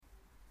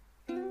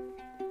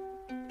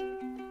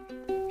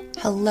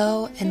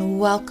Hello and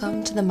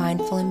welcome to the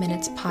Mindful in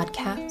Minutes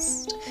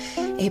podcast,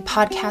 a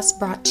podcast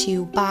brought to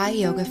you by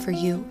Yoga for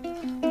You,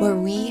 where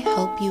we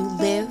help you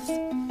live,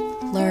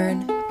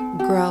 learn,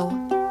 grow,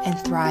 and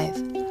thrive.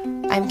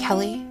 I'm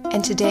Kelly,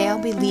 and today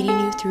I'll be leading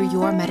you through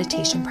your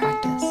meditation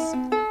practice.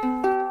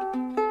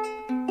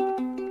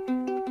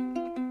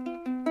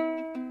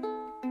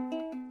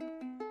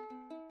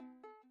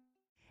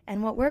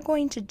 And what we're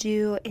going to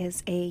do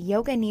is a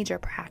Yoga Nidra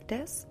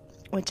practice,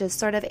 which is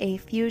sort of a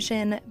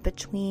fusion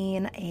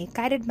between a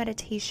guided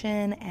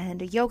meditation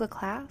and a yoga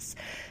class.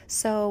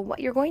 So what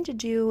you're going to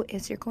do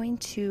is you're going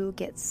to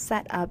get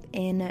set up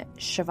in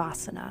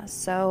Shavasana.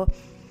 So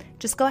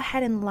just go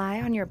ahead and lie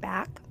on your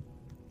back.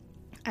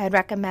 I'd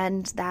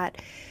recommend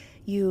that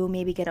you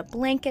maybe get a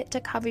blanket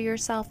to cover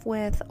yourself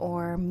with,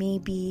 or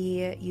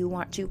maybe you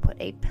want to put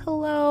a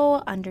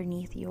pillow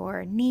underneath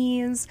your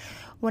knees.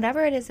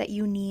 Whatever it is that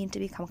you need to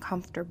become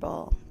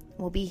comfortable.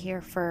 We'll be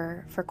here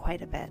for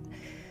quite a bit.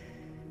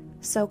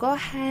 So go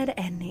ahead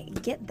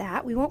and get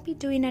that. We won't be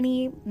doing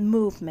any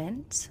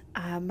movement,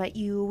 but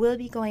you will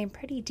be going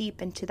pretty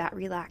deep into that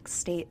relaxed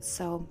state.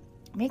 So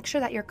make sure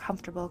that you're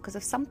comfortable, because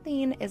if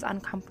something is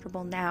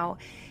uncomfortable now,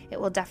 it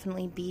will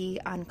definitely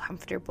be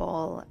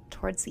uncomfortable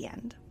towards the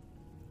end.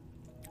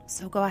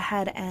 So go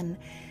ahead and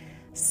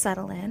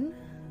settle in.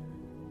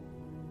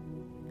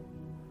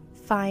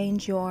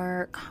 Find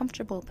your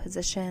comfortable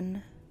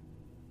position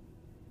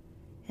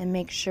and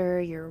make sure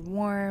you're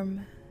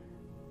warm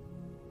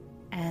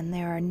and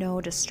there are no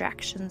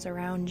distractions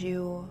around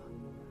you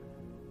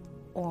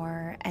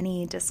or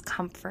any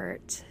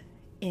discomfort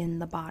in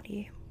the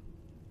body.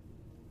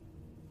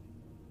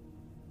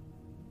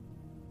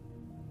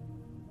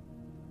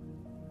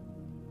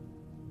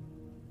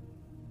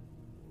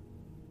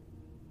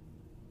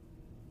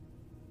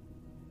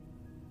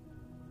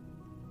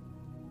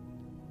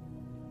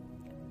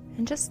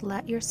 And just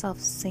let yourself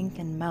sink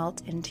and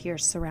melt into your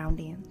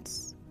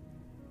surroundings.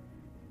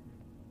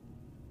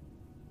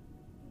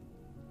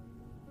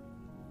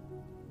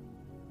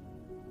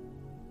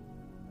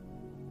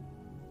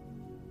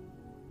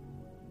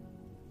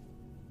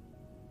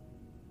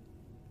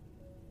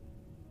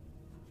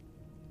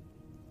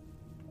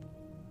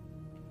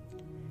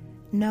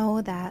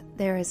 Know that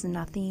there is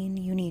nothing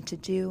you need to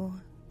do.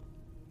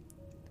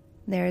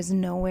 There is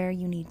nowhere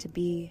you need to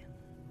be.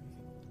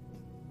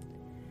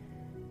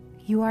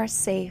 You are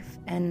safe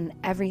and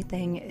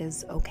everything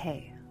is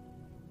okay.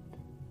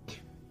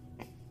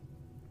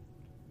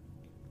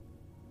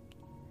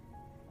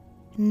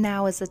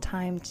 Now is the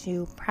time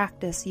to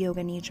practice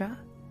Yoga Nidra.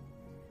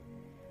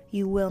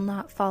 You will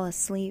not fall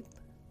asleep.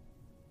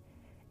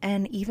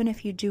 And even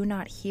if you do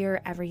not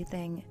hear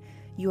everything,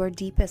 your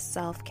deepest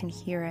self can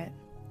hear it,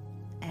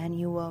 and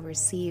you will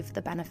receive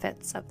the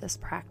benefits of this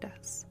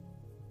practice.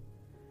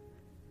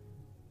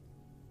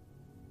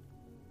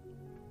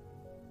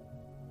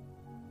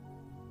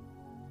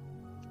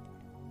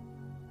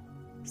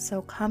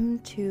 So come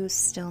to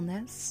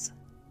stillness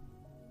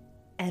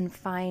and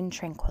find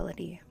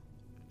tranquility.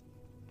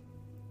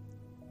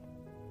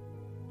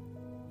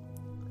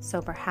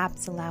 So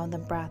perhaps allow the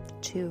breath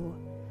to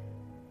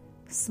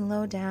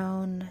slow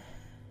down.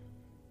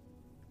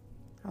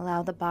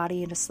 Allow the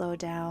body to slow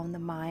down, the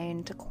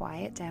mind to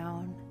quiet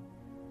down,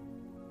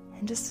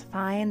 and just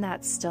find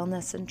that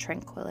stillness and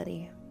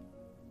tranquility.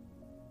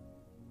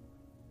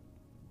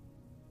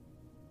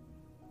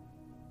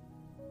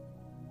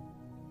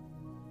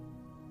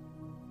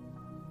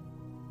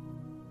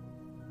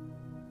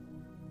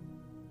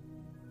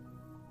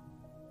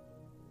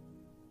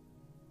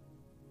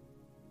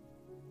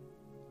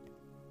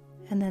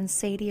 And then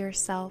say to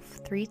yourself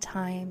 3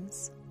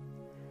 times,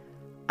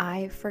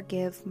 I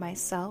forgive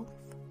myself.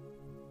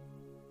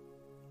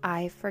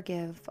 I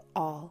forgive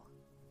all.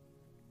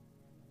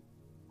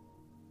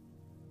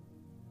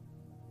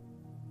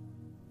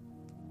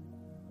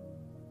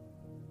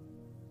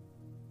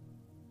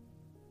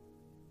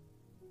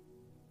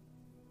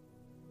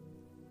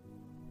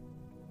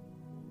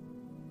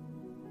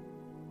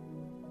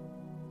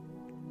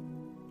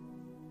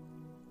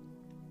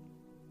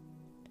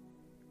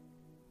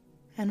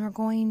 And we're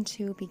going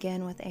to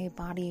begin with a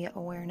body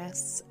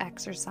awareness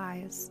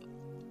exercise.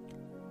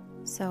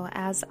 So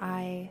as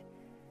I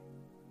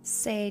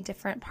say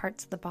different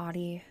parts of the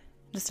body,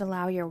 just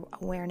allow your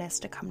awareness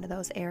to come to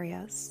those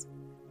areas.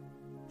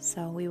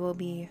 So we will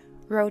be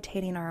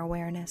rotating our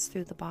awareness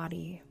through the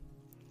body,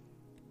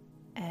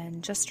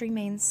 and just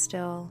remain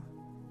still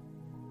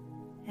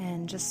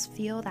and just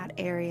feel that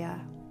area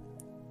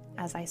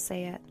as I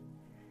say it,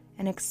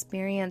 and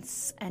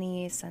experience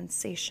any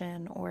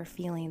sensation or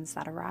feelings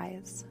that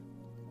arise.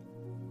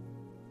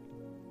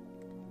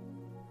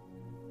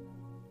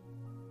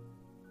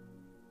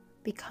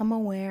 Become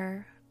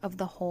aware of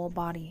the whole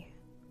body.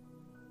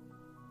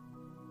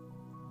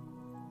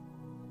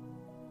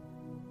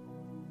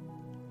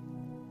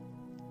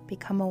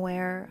 Become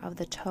aware of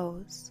the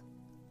toes.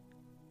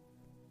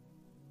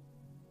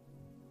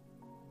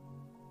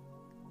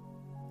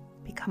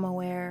 Become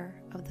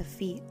aware of the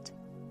feet.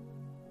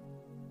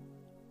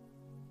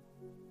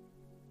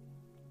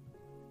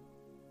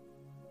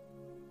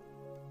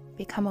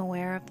 Become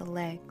aware of the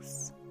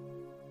legs.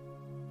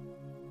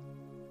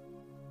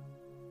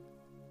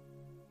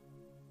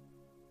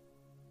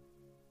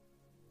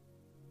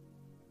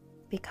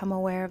 Become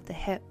aware of the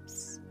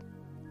hips.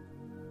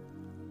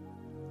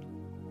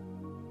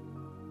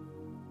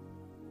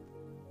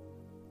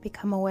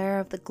 Become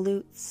aware of the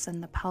glutes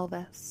and the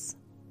pelvis.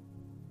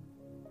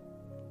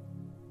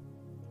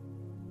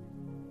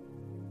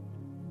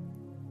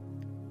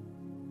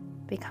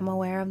 Become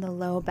aware of the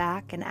low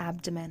back and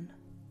abdomen.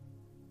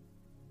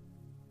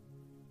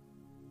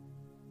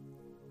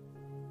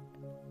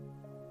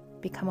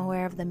 Become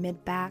aware of the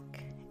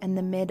mid-back and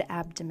the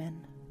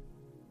mid-abdomen.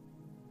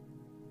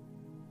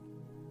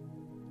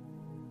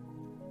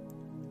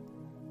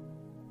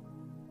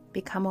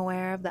 Become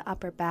aware of the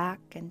upper back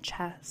and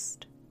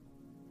chest.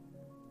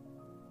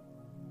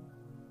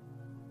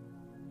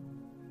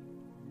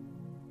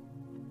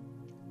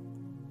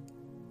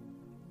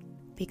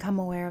 Become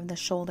aware of the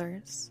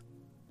shoulders.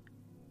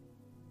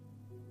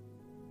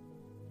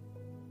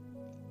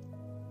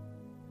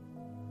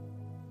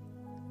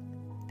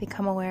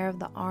 Become aware of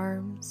the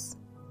arms,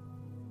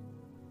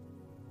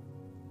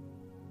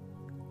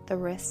 the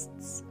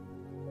wrists,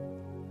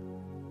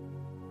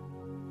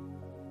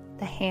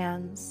 the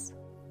hands,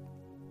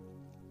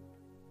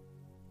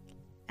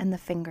 and the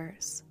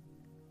fingers.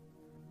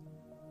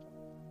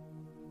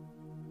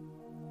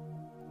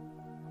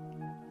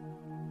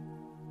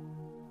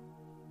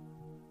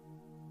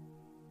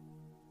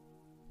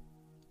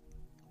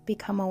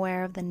 Become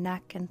aware of the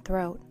neck and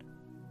throat.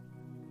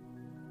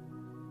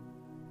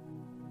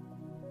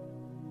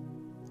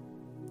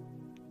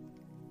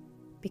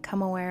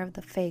 Become aware of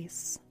the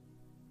face.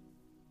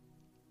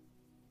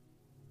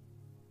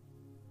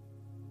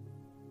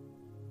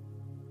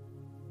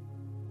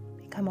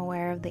 Become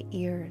aware of the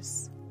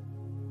ears.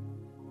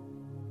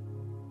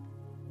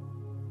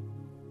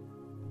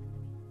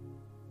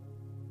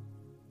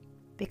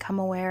 Become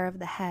aware of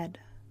the head.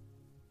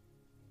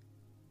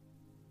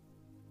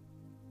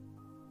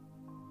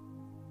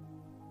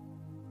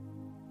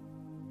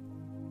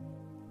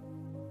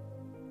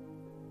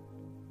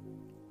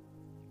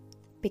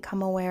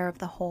 Become aware of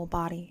the whole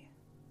body.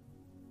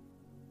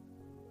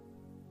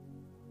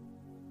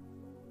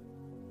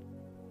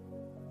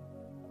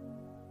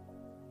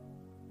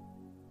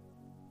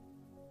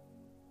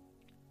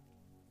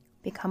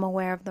 Become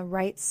aware of the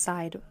right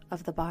side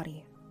of the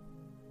body.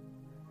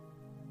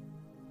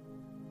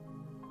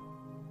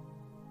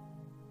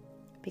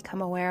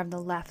 Become aware of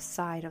the left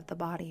side of the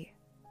body.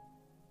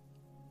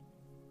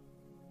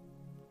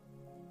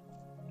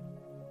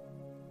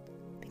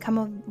 Become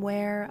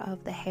aware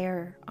of the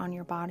hair on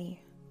your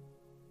body.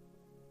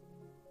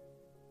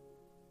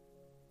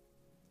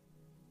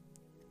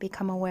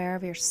 Become aware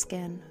of your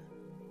skin.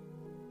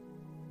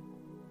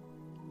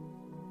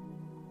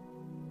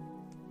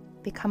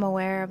 Become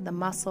aware of the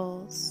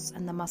muscles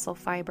and the muscle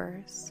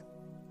fibers.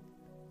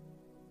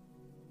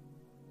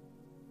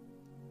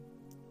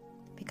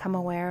 Become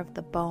aware of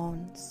the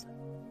bones.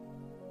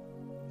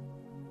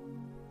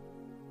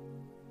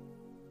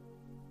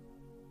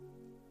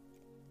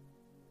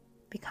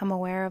 Become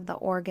aware of the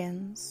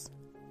organs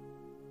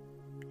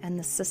and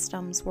the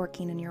systems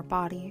working in your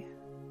body.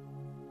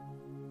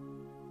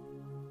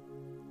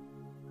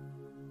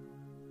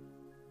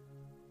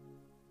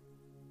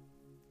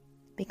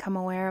 Become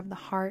aware of the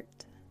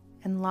heart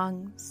and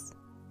lungs.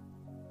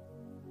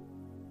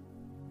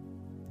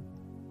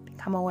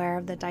 Become aware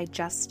of the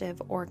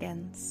digestive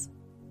organs.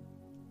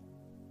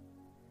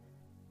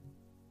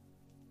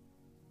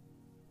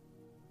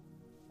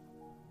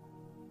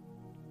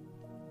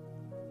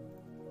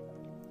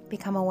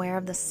 Become aware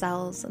of the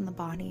cells in the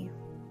body.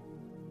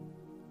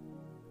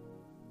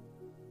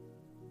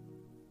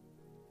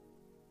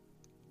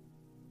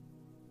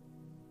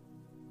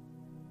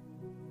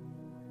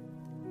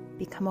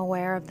 Become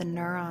aware of the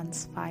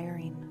neurons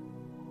firing.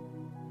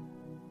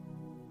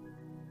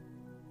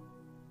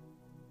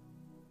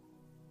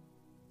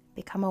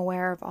 Become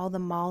aware of all the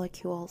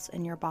molecules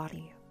in your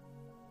body.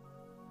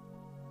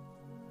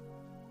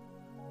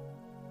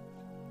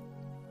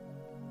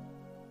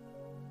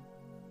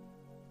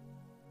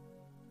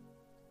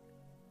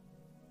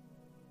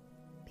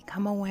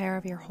 Become aware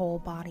of your whole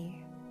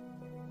body.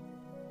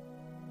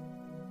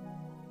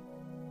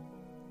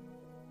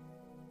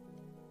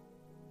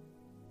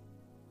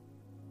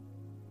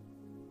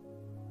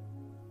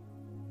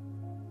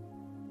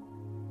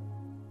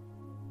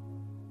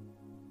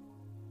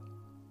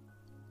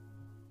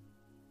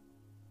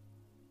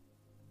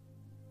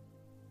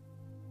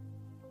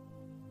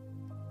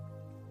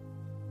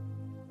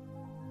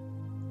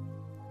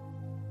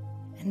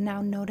 And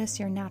now notice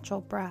your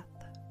natural breath.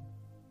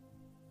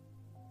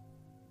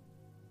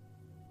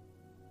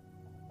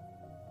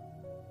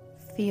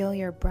 Feel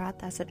your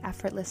breath as it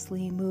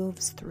effortlessly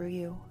moves through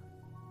you.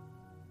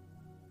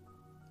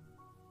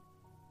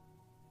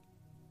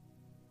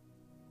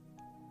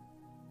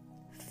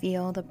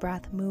 Feel the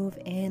breath move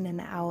in and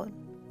out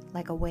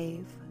like a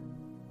wave.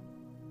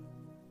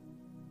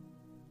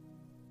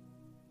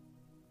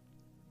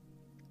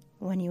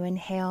 When you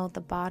inhale, the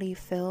body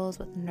fills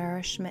with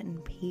nourishment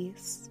and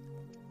peace.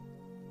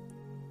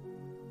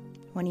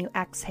 When you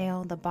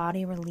exhale, the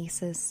body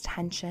releases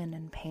tension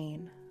and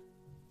pain.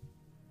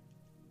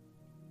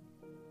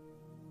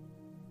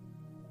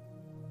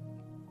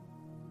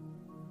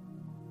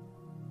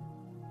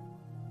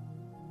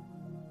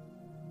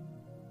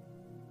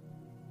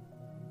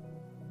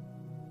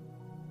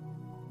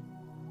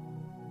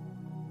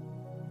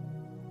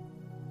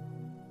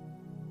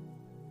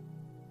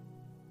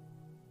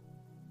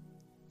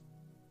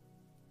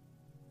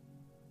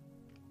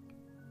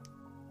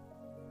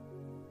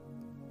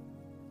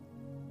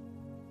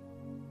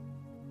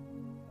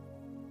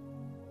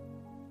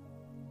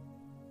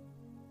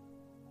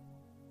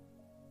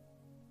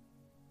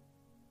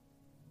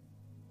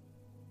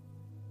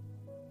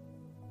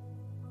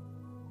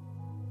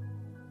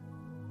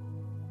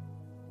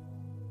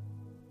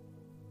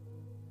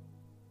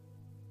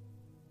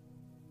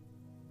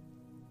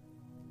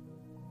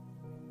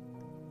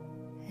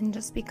 And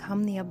just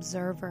become the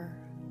observer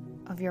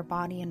of your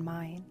body and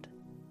mind.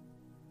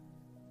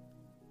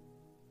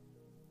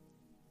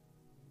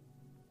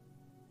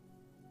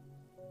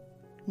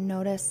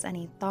 Notice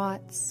any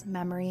thoughts,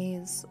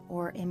 memories,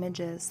 or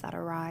images that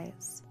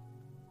arise.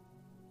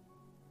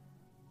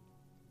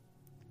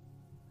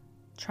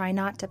 Try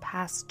not to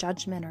pass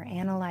judgment or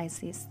analyze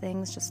these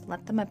things, just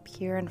let them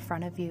appear in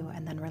front of you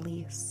and then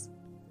release.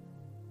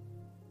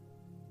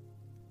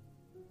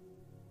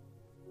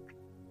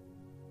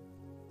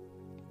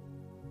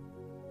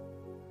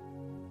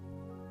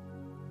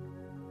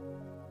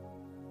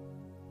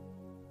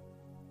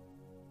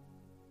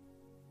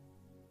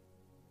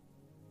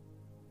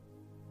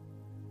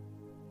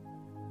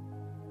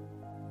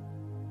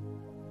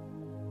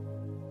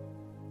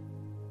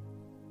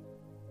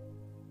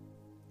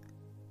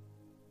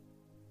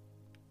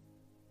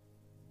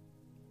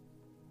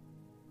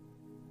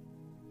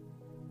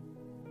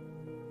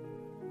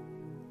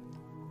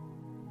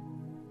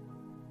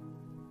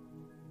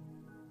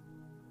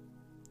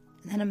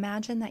 And then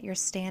imagine that you're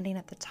standing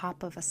at the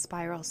top of a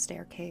spiral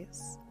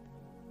staircase.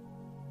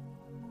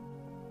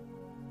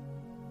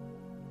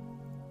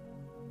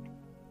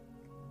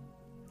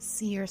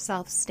 See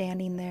yourself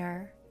standing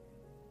there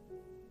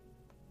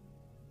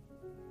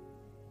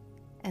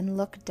and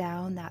look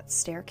down that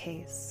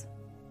staircase.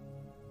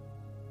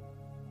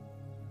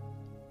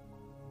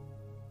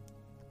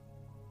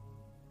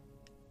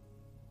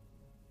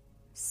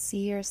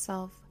 See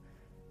yourself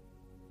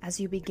as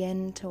you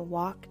begin to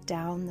walk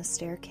down the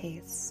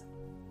staircase,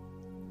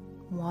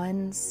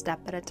 one step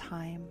at a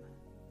time.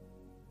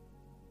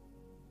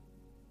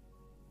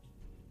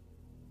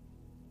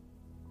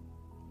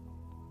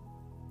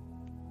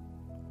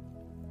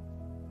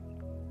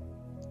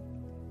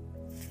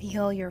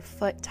 Feel your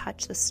foot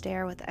touch the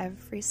stair with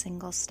every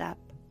single step.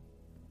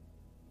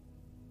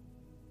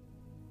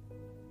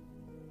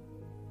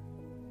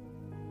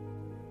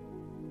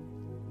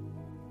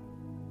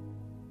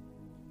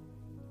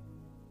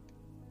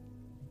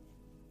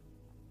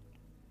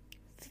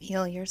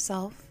 Feel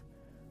yourself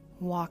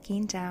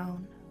walking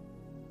down,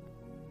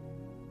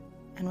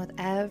 and with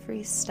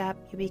every step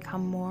you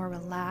become more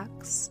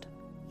relaxed,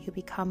 you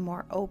become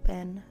more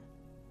open,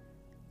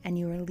 and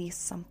you release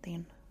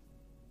something.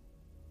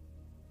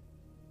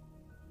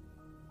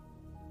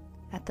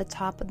 At the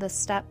top of the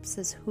steps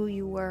is who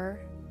you were,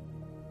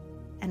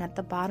 and at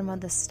the bottom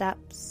of the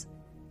steps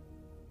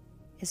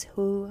is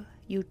who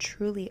you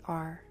truly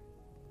are,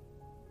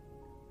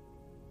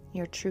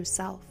 your true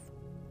self.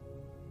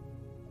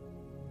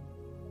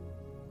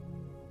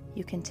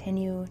 You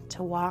continue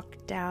to walk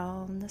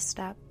down the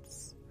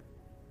steps.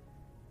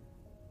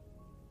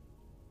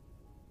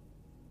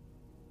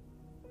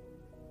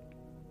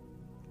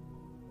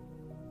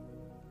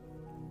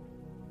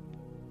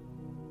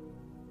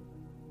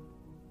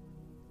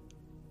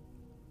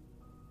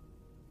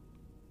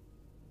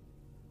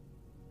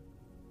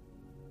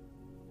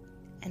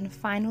 And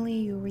finally,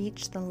 you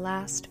reach the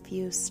last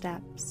few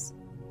steps.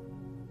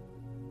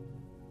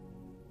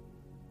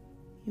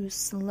 You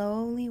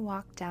slowly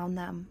walk down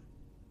them.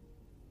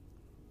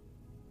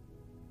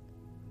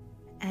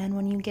 And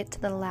when you get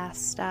to the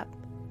last step,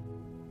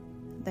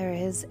 there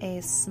is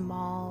a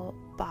small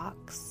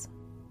box.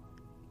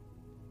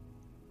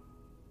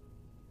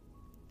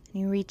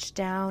 And you reach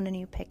down and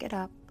you pick it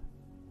up.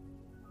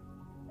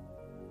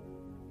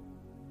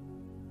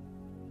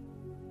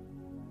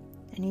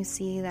 And you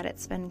see that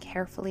it's been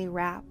carefully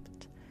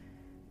wrapped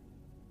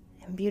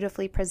and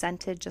beautifully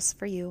presented just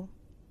for you.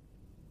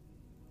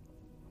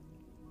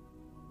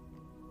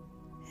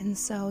 And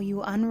so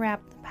you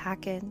unwrap the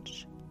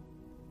package,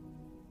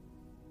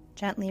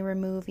 gently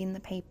removing the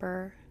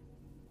paper,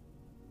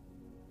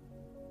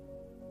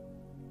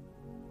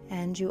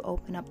 and you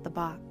open up the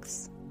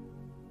box.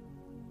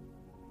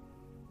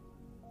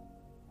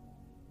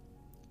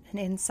 And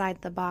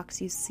inside the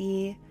box you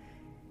see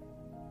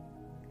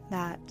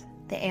that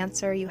the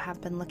answer you have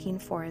been looking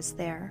for is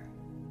there.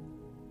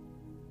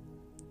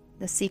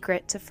 The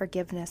secret to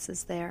forgiveness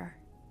is there.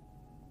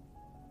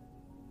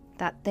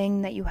 That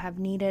thing that you have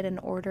needed in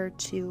order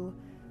to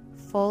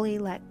fully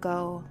let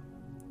go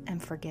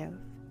and forgive.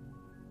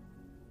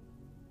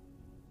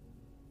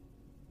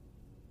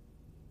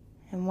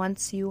 And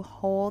once you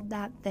hold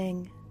that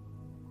thing,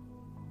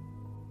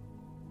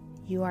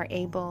 you are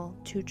able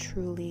to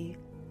truly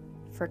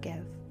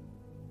forgive.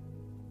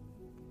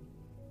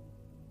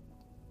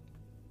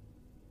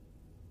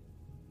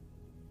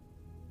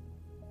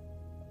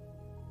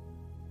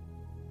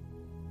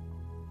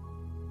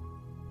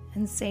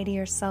 And say to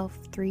yourself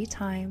 3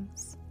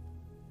 times,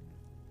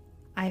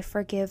 I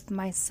forgive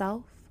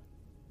myself,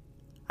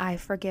 I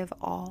forgive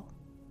all.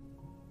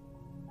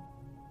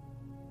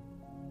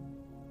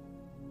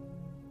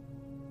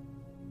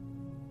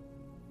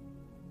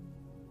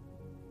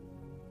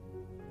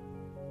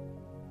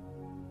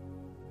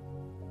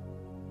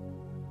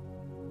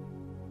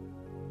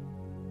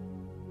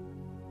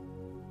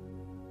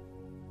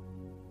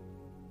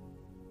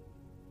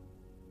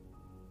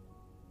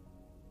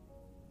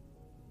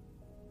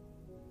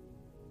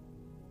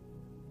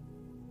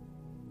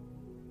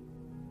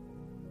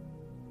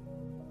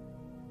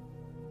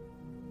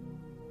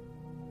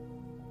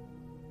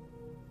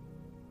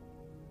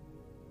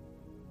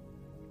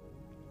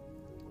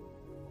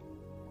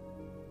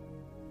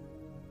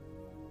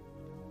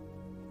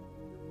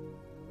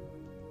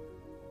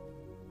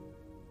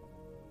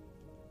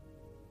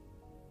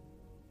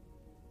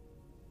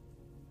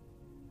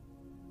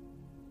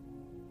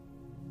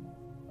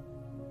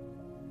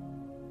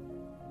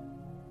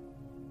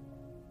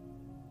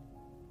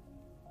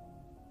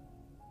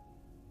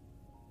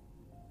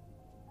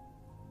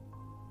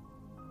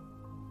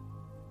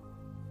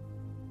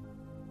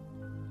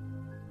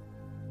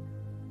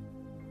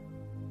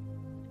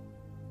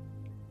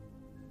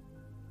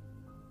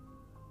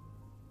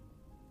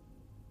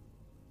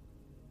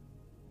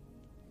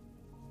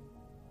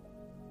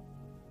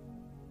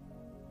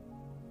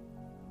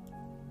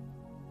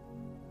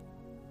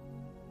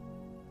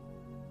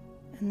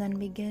 And then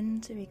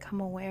begin to become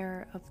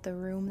aware of the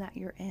room that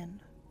you're in.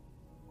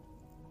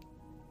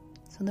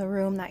 So the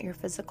room that your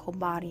physical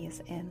body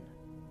is in.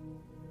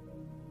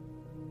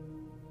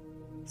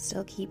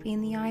 Still keeping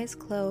the eyes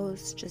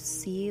closed,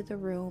 just see the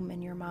room in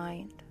your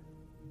mind.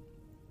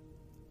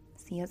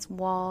 See its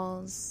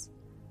walls,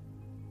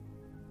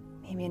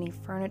 maybe any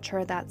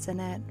furniture that's in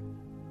it.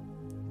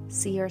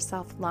 See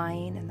yourself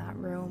lying in that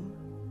room.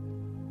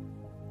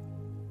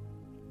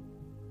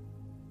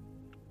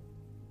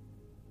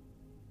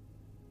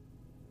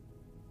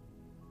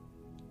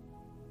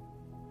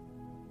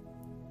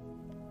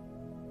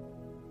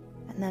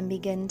 And then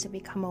begin to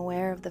become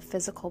aware of the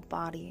physical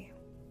body.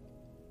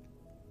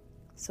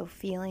 So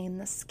feeling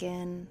the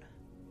skin,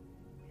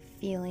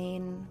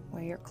 feeling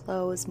where your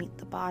clothes meet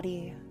the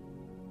body.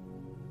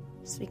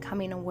 Just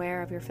becoming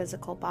aware of your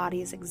physical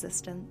body's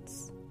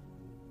existence.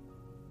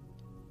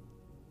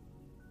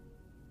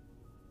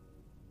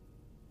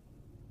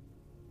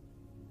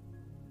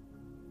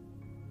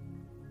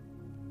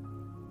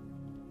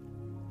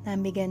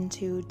 Then begin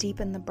to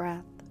deepen the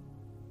breath.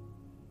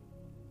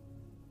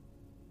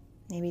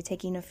 Maybe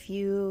taking a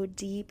few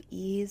deep,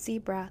 easy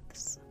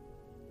breaths.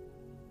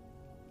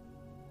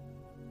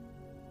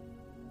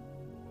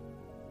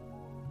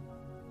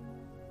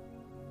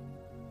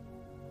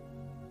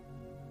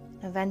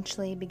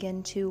 Eventually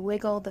begin to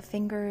wiggle the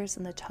fingers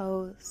and the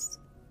toes.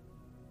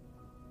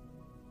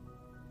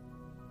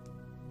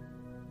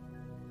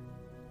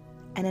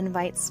 And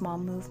invite small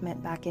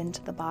movement back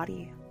into the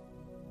body.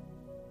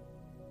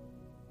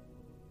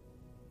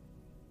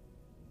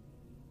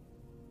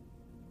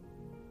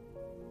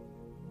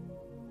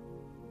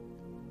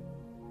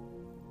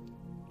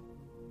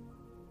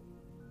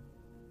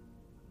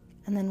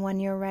 And then when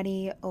you're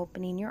ready,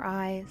 opening your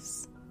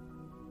eyes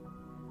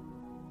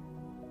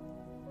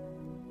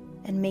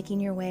and making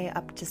your way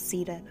up to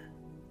seated.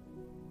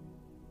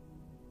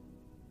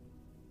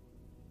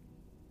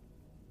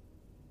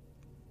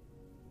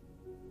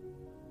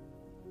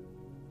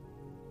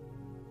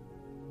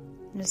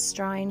 Just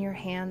drawing your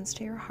hands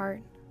to your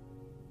heart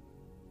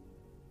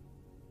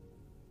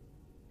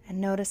and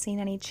noticing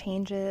any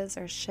changes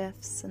or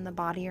shifts in the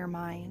body or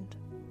mind.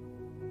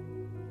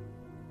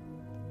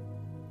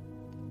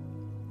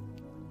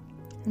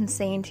 And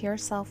saying to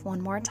yourself one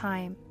more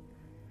time,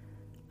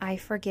 I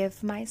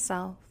forgive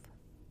myself,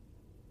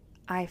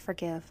 I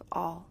forgive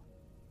all.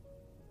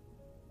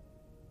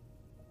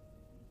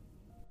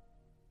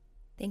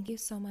 Thank you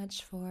so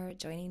much for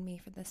joining me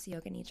for this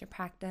Yoga Nidra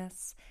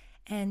practice.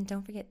 And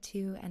don't forget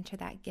to enter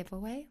that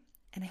giveaway.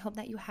 And I hope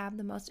that you have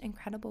the most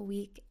incredible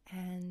week,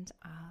 and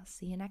I'll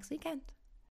see you next weekend.